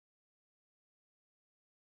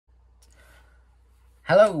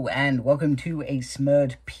Hello and welcome to a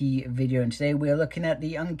Smurd P video, and today we are looking at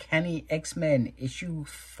the Uncanny X-Men issue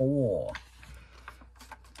 4.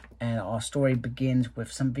 And our story begins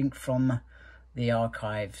with something from the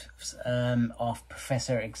archives of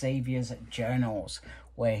Professor Xavier's journals,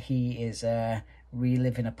 where he is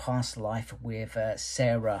reliving a past life with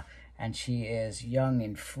Sarah, and she is young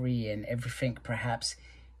and free and everything perhaps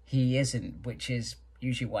he isn't, which is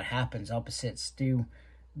usually what happens. Opposites do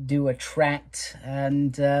attract,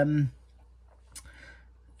 and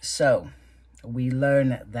so we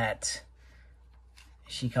learn that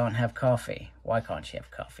she can't have coffee. Why can't she have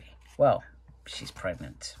coffee? Well, she's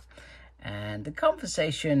pregnant, and the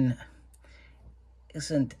conversation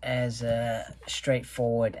isn't as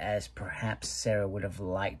straightforward as perhaps Sarah would have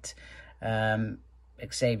liked.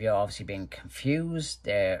 Xavier obviously being confused.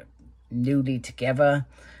 They're newly together,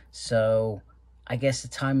 so I guess the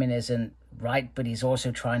timing isn't right, but he's also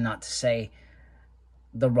trying not to say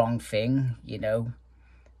the wrong thing, you know,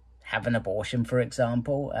 have an abortion, for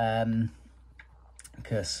example,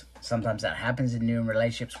 because sometimes that happens in new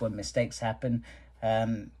relationships when mistakes happen.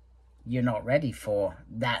 You're not ready for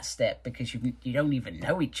that step because you don't even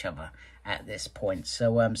know each other at this point.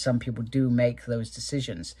 So some people do make those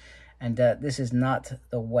decisions, and this is not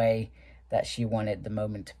the way that she wanted the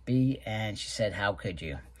moment to be, and she said, how could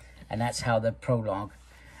you? And that's how the prologue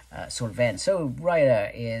sort of ends. So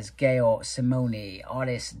writer is Gail Simone,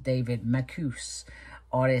 artist David Marquez,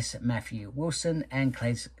 artist Matthew Wilson, and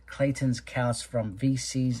Clayton's cast from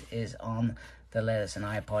VCs is on the letters, and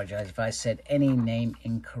I apologize if I said any name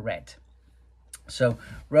incorrect. So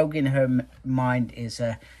Rogue in her mind is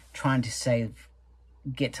trying to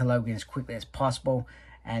get to Logan as quickly as possible,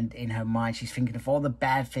 and in her mind she's thinking of all the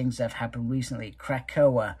bad things that have happened recently.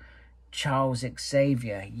 Krakoa, Charles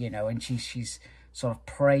Xavier, you know, and she's sort of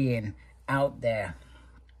praying out there,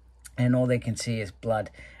 and all they can see is blood,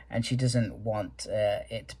 and she doesn't want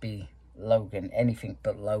it to be Logan, anything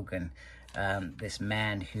but Logan, this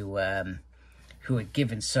man who had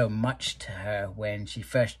given so much to her when she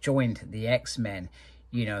first joined the X-Men.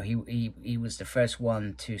 You know, he was the first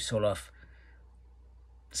one to sort of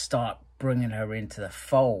start bringing her into the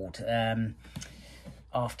fold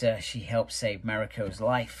after she helped save Marquez's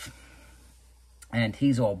life. And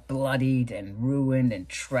he's all bloodied and ruined and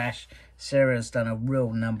trash. Sarah's done a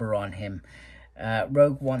real number on him.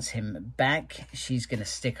 Rogue wants him back. She's going to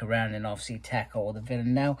stick around and obviously tackle the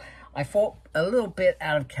villain. Now, I thought a little bit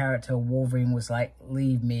out of character, Wolverine was like,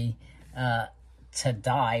 leave me to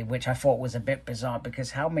die, which I thought was a bit bizarre,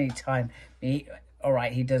 because how many times,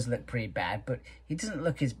 alright, he does look pretty bad, but he doesn't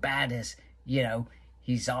look as bad as, you know,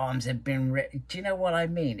 his arms have been ripped. Do you know what I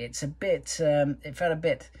mean? It's a bit, it felt a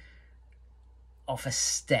bit off a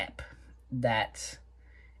step that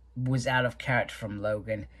was out of character from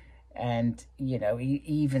Logan. And, you know, he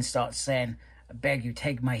even starts saying, I beg you,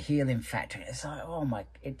 take my healing factor. It's like, oh my,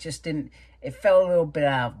 it just didn't, it felt a little bit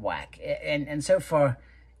out of whack. And so far,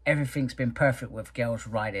 everything's been perfect with Gail's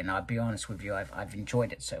writing. I'll be honest with you, I've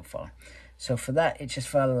enjoyed it so far. So for that, it just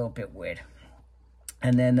felt a little bit weird.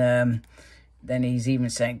 And then he's even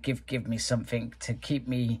saying, give me something to keep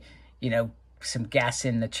me, you know, some gas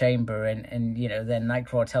in the chamber, and you know, then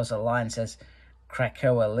Nightcrawler tells a lie and says,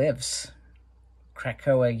 Krakoa lives.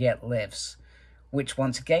 Krakoa yet lives, which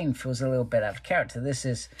once again feels a little bit out of character. This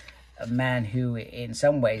is a man who in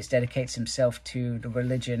some ways dedicates himself to the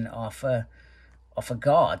religion of a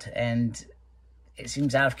god, and it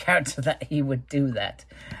seems out of character that he would do that.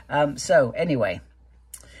 So anyway,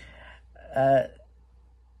 they're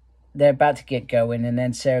about to get going, and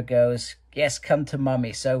then Sarah goes, yes, come to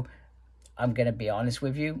mummy. So I'm going to be honest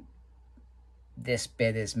with you, this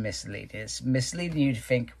bit is misleading. It's misleading you to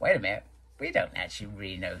think, wait a minute, we don't actually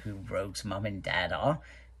really know who Rogue's mum and dad are.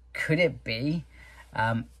 Could it be?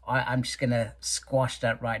 I'm just going to squash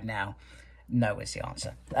that right now. No is the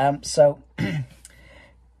answer. So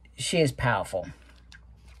she is powerful,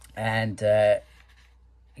 and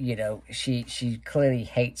you know, she clearly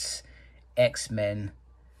hates X-Men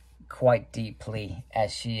quite deeply,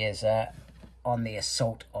 as she is on the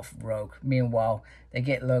assault of Rogue. Meanwhile, they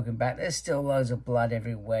get Logan back. There's still loads of blood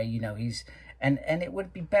everywhere. You know, he's... And it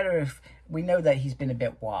would be better if... We know that he's been a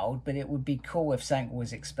bit wild, but it would be cool if something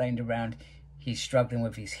was explained around he's struggling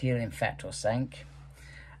with his healing factor sank.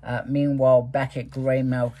 Meanwhile, back at Grey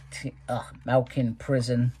Malkin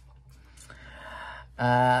prison,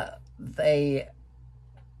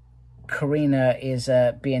 Karina is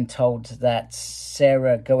being told that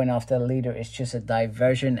Sarah going after the leader is just a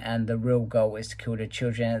diversion, and the real goal is to kill the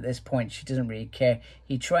children. At this point, she doesn't really care.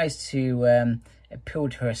 He tries to appeal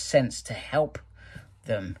to her sense to help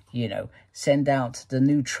them, you know, send out the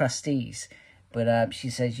new trustees But she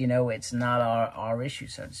says, you know, it's not our issue,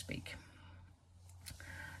 so to speak.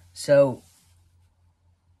 So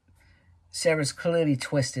Sarah's clearly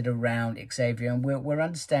twisted around Xavier, and we'll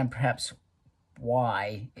understand perhaps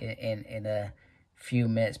why in a few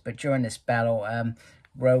minutes. But during this battle,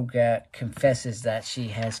 Rogue confesses that she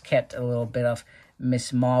has kept a little bit of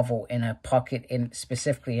Miss Marvel in her pocket,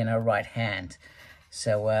 specifically in her right hand.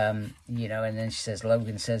 So, you know, and then she says,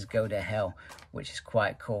 Logan says, go to hell, which is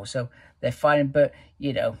quite cool. So they're fighting, but,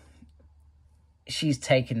 you know, she's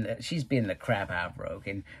being the crap out of Rogue.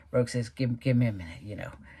 And Rogue says, give me a minute, you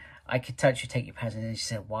know. I could touch you, take your pads. And then she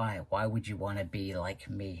said, why? Why would you want to be like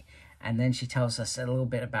me? And then she tells us a little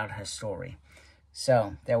bit about her story.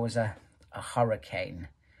 So there was a hurricane,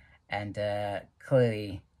 and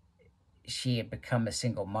clearly she had become a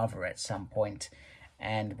single mother at some point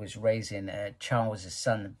and was raising Charles's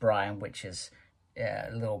son, Brian, which is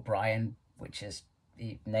little Brian, which is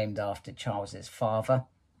named after Charles's father.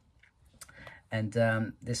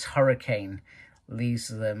 And this hurricane leaves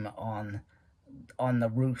them on the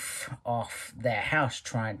roof of their house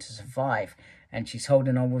trying to survive. And she's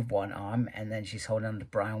holding on with one arm, and then she's holding on to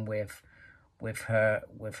Brian with her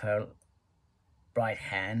right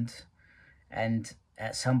hand. And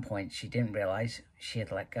at some point she didn't realize she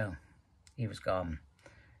had let go. He was gone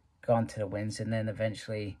to the winds. And then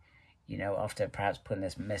eventually, you know, after perhaps putting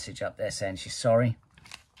this message up there saying she's sorry,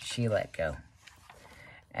 she let go.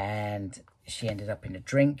 And she ended up in a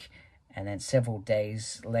drink, and then several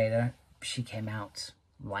days later she came out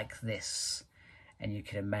like this. And you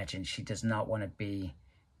can imagine she does not want to be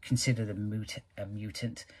considered a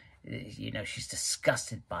mutant. You know, she's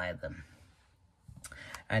disgusted by them.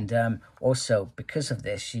 And also, because of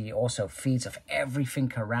this, she also feeds off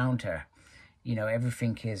everything around her. You know,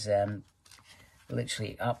 everything is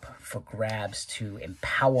literally up for grabs to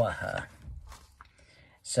empower her.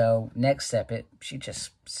 So, next step, she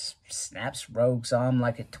just snaps Rogue's arm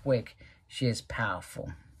like a twig. She is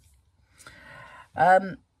powerful.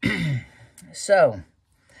 So,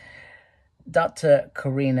 Dr.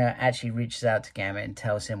 Karina actually reaches out to Gambit and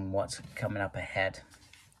tells him what's coming up ahead.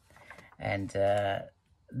 And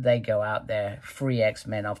they go out there, 3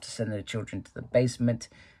 X-Men, after sending the children to the basement.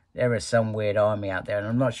 There is some weird army out there, and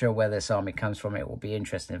I'm not sure where this army comes from. It will be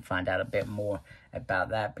interesting to find out a bit more about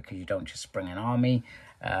that, because you don't just bring an army.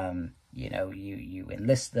 You know, you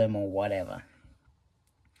enlist them or whatever.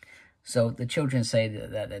 So the children say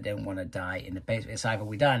that they don't want to die in the basement. It's either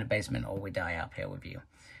we die in the basement or we die up here with you,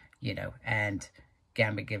 you know. And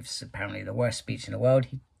Gambit gives apparently the worst speech in the world.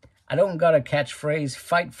 I don't got a catchphrase,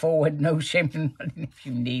 fight forward, no shame in running if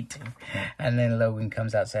you need to. And then Logan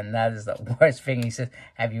comes out saying that is the worst thing. He says,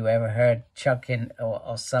 have you ever heard Chuck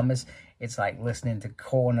or Summers? It's like listening to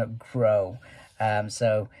corn grow.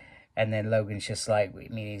 And then Logan's just like, I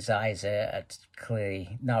mean, his eyes are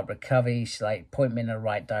clearly not recovered. He's like, point me in the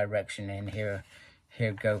right direction, and here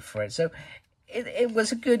go for it. So it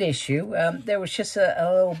was a good issue. There was just a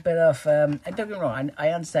little bit of, and don't get me wrong, I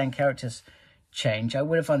understand characters change. I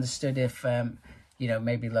would have understood if, you know,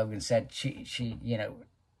 maybe Logan said she you know,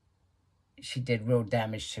 she did real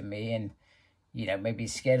damage to me, and, you know, maybe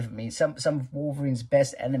he's scared of me. Some of Wolverine's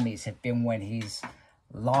best enemies have been when he's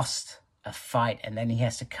lost a fight and then he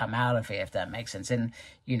has to come out of it, if that makes sense. And,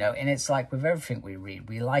 you know, and it's like with everything we read,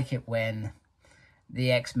 we like it when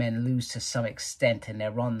the X-Men lose to some extent and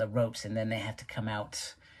they're on the ropes, and then they have to come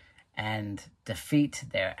out and defeat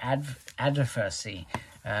their adversary.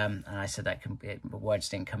 And I said that the words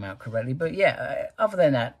didn't come out correctly. But yeah, other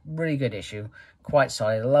than that, really good issue. Quite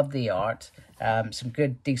solid. I love the art. Some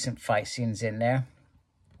good, decent fight scenes in there.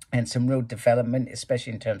 And some real development,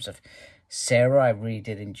 especially in terms of Sarah. I really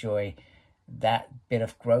did enjoy that bit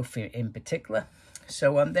of growth in particular.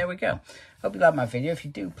 So there we go. Hope you like my video. If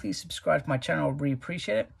you do, please subscribe to my channel. I really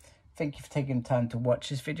appreciate it. Thank you for taking the time to watch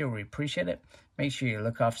this video. Really appreciate it. Make sure you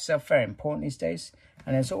look after yourself. Very important these days.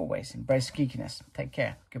 And as always, embrace geekiness. Take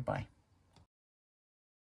care. Goodbye.